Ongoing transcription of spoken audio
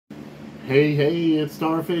Hey, hey, it's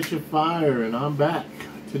Starfish of Fire, and I'm back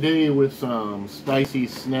today with some spicy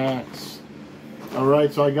snacks.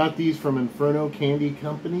 Alright, so I got these from Inferno Candy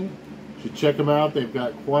Company. You should check them out. They've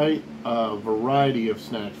got quite a variety of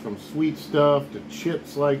snacks, from sweet stuff to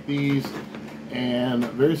chips like these, and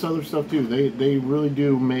various other stuff too. They really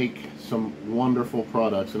do make some wonderful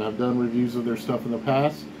products, and I've done reviews of their stuff in the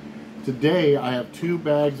past. Today, I have 2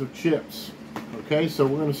 bags of chips. Okay, so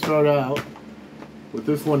we're going to start out with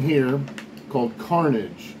this one here called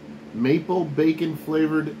Carnage Maple Bacon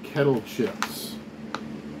Flavored Kettle Chips.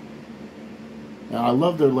 Now I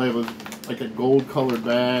love their labels, like a gold colored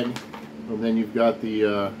bag, and then you've got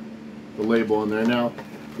the label on there. Now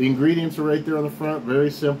the ingredients are right there on the front, very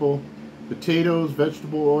simple: potatoes,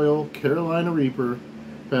 vegetable oil, Carolina Reaper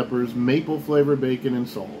peppers, maple flavored bacon, and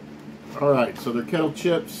salt. Alright, so they're kettle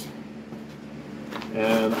chips,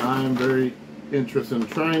 and I'm very interested in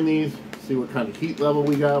trying these. See what kind of heat level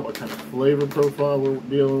we got, what kind of flavor profile we're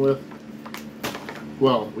dealing with.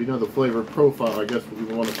 Well, we know the flavor profile. I guess we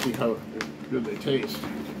want to see how good they taste.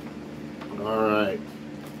 Alright.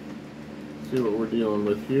 See what we're dealing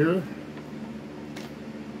with here.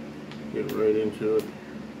 Get right into it.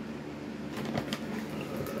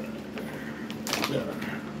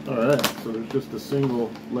 Alright, so there's just a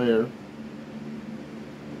single layer.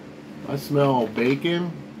 I smell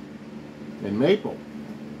bacon and maple.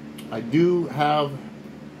 I do have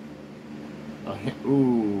a,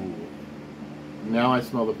 ooh, now I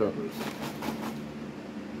smell the peppers.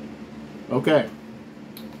 Okay,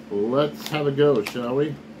 let's have a go, shall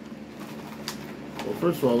we? Well,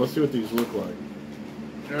 first of all, let's see what these look like.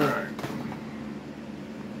 Alright.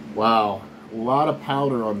 Wow, a lot of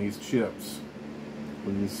powder on these chips.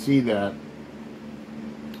 When you see that,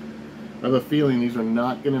 I have a feeling these are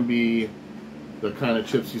not going to be the kind of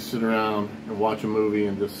chips you sit around and watch a movie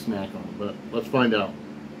and just snack on. But let's find out.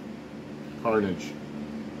 Carnage.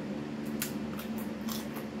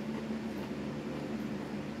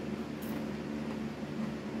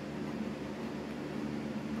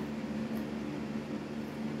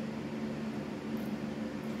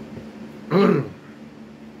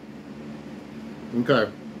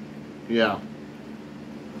 Okay. Yeah.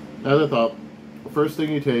 As I thought, the first thing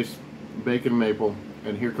you taste, bacon maple,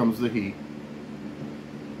 and here comes the heat.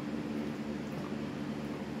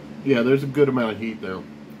 Yeah, there's a good amount of heat there.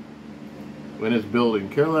 When it's building,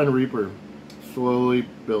 Carolina Reaper slowly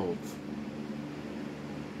builds.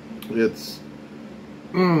 It's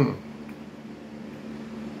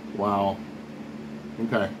wow.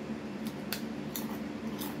 Okay.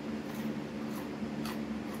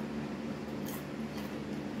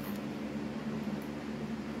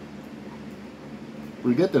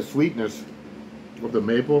 We get the sweetness of the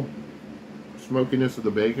maple, smokiness of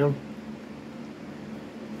the bacon.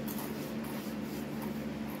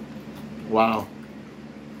 Wow.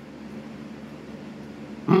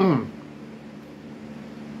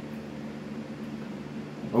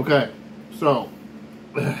 Okay, so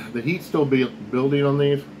the heat's still building on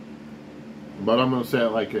these, but I'm going to say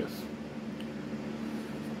it like this.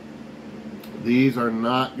 These are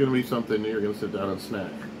not going to be something that you're going to sit down and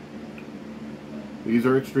snack. These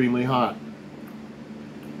are extremely hot.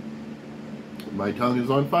 My tongue is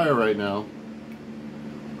on fire right now.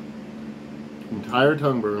 Entire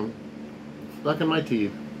tongue burn. Stuck in my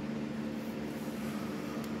teeth.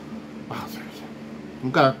 Oh, seriously.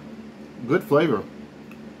 Okay. Good flavor.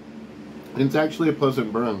 It's actually a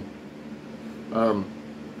pleasant burn.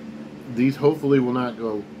 These hopefully will not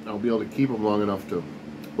go. I'll be able to keep them long enough to,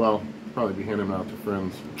 well, probably be handing them out to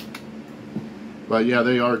friends. But yeah,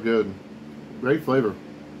 they are good. Great flavor.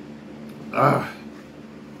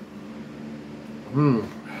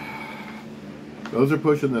 Those are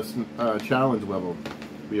pushing this challenge level,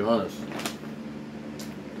 to be honest.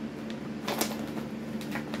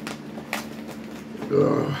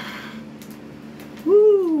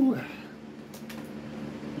 Woo!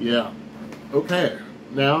 Yeah. Okay.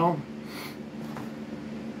 Now,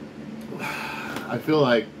 I feel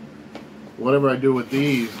like whatever I do with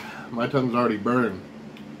these, my tongue's already burned.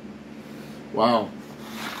 Wow.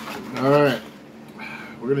 Alright.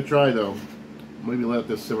 We're going to try, though. Maybe let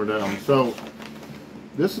this simmer down. So,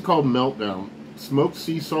 this is called Meltdown. Smoked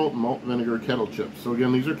sea salt, malt vinegar, kettle chips. So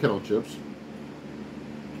again, these are kettle chips.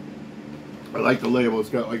 I like the label. It's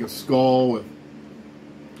got like a skull with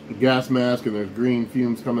a gas mask, and there's green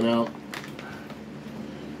fumes coming out.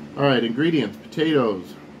 Alright, ingredients: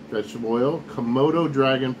 potatoes, vegetable oil, Komodo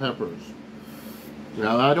dragon peppers.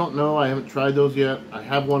 Now, I don't know, I haven't tried those yet. I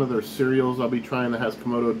have one of their cereals I'll be trying that has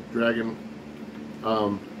Komodo dragon.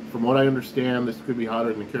 From what I understand, this could be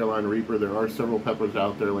hotter than the Carolina Reaper. There are several peppers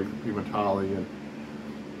out there, like the Pimentale, and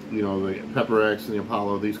you know, the Pepper X and the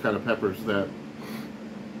Apollo, these kind of peppers that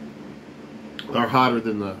are hotter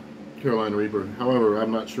than the Carolina Reaper. However,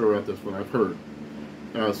 I'm not sure about this one. I've heard.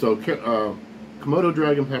 Komodo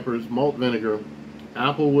dragon peppers, malt vinegar,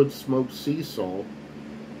 applewood smoked sea salt,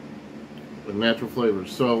 and natural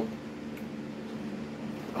flavors. So,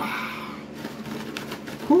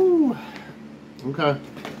 whew, okay.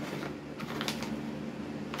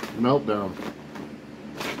 Meltdown.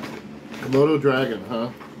 Komodo dragon, huh?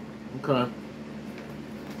 Okay.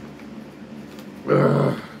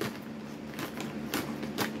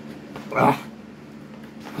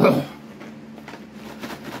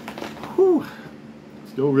 Whew.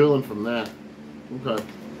 Still reeling from that. Okay.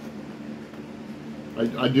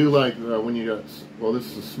 I do like when you got, well,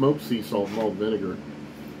 this is smoked sea salt malt vinegar.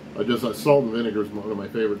 Salt and vinegar is one of my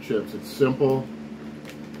favorite chips. It's simple.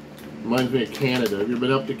 Reminds me of Canada. Have you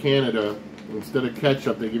been up to Canada? Instead of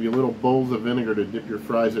ketchup, they give you little bowls of vinegar to dip your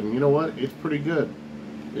fries in. And you know what? It's pretty good.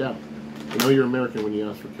 Yeah. I know you're American when you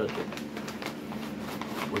ask for ketchup.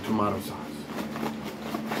 Or tomato sauce.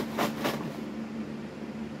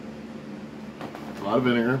 A lot of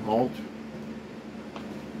vinegar, malt,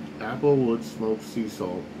 applewood smoked sea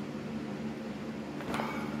salt.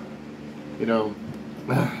 You know,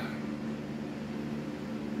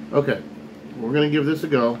 okay, we're going to give this a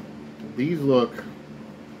go. These look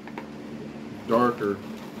darker.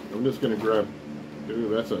 I'm just going to grab, ooh,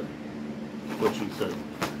 that's what she said.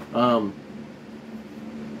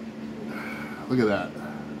 Look at that.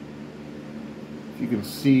 You can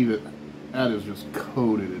see that is just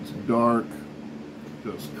coated. It's dark,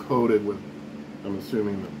 just coated with, I'm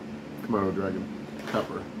assuming, the Komodo dragon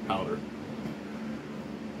pepper powder.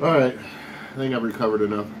 Alright, I think I've recovered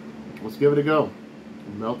enough. Let's give it a go.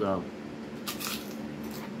 Meltdown.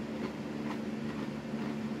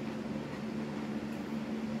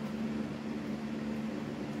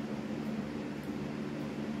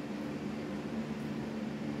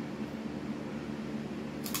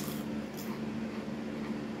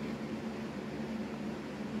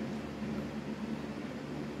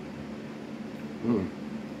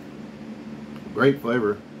 Great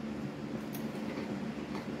flavor.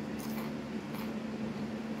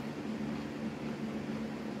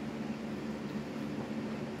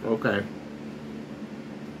 Okay.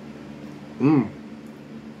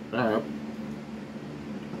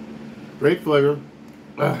 Great flavor.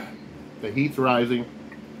 The heat's rising.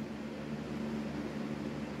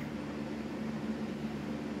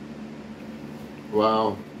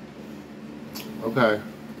 Wow. Okay.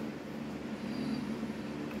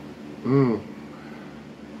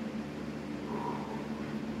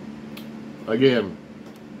 Again,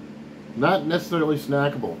 not necessarily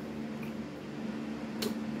snackable.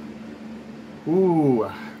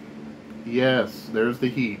 Ooh, yes, there's the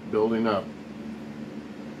heat building up.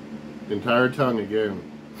 Entire tongue again.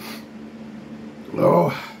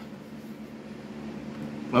 Oh.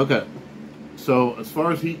 Okay, so as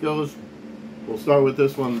far as heat goes, we'll start with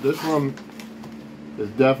this one. This one is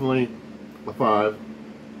definitely a 5.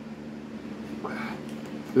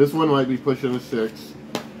 This one might be pushing a 6.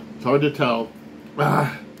 It's hard to tell,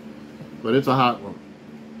 but it's a hot one.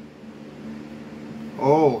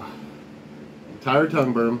 Oh, entire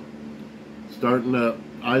tongue burn,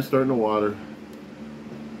 eyes starting to water,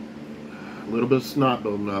 a little bit of snot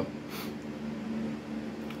building up.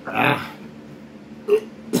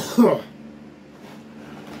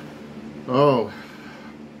 Oh,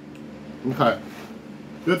 okay,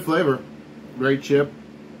 good flavor, great chip,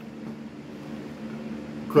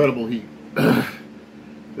 incredible heat.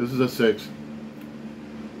 This is a 6.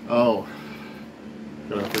 Oh,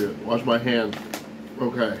 gotta forget. Wash my hands.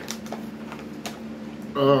 Okay.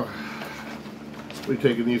 We're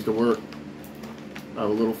taking these to work. Have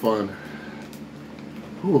a little fun.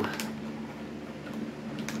 Whew.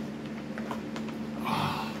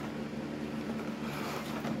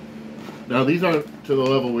 Now these aren't to the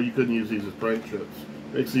level where you couldn't use these as prank chips.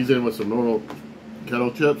 Mix these in with some normal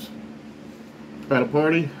kettle chips at a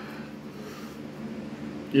party.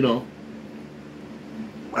 You know,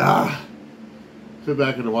 sit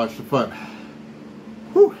back and watch the fun.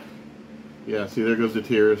 Whew. Yeah, see, there goes the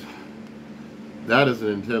tears. That is an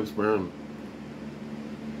intense burn.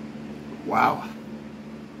 Wow.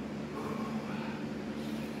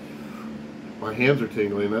 My hands are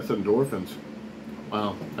tingling. That's endorphins.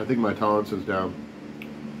 Wow, I think my tolerance is down.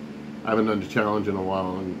 I haven't done a challenge in a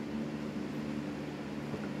while. And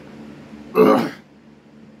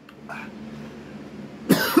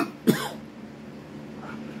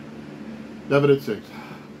Definite 6.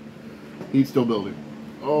 He's still building.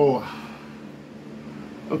 Oh.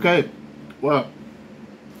 Okay. Well.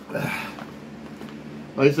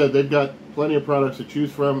 Like I said, they've got plenty of products to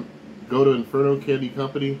choose from. Go to Inferno Candy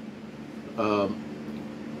Company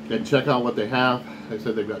and check out what they have. Like I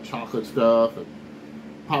said, they've got chocolate stuff and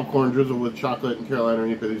popcorn drizzle with chocolate and Carolina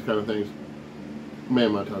Reaper, these kind of things.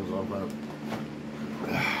 Man, my tongue's on fire.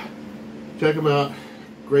 Check them out.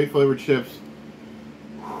 Great flavored chips.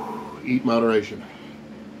 Eat moderation.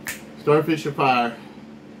 Starfish of Fire.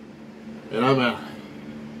 And I'm out.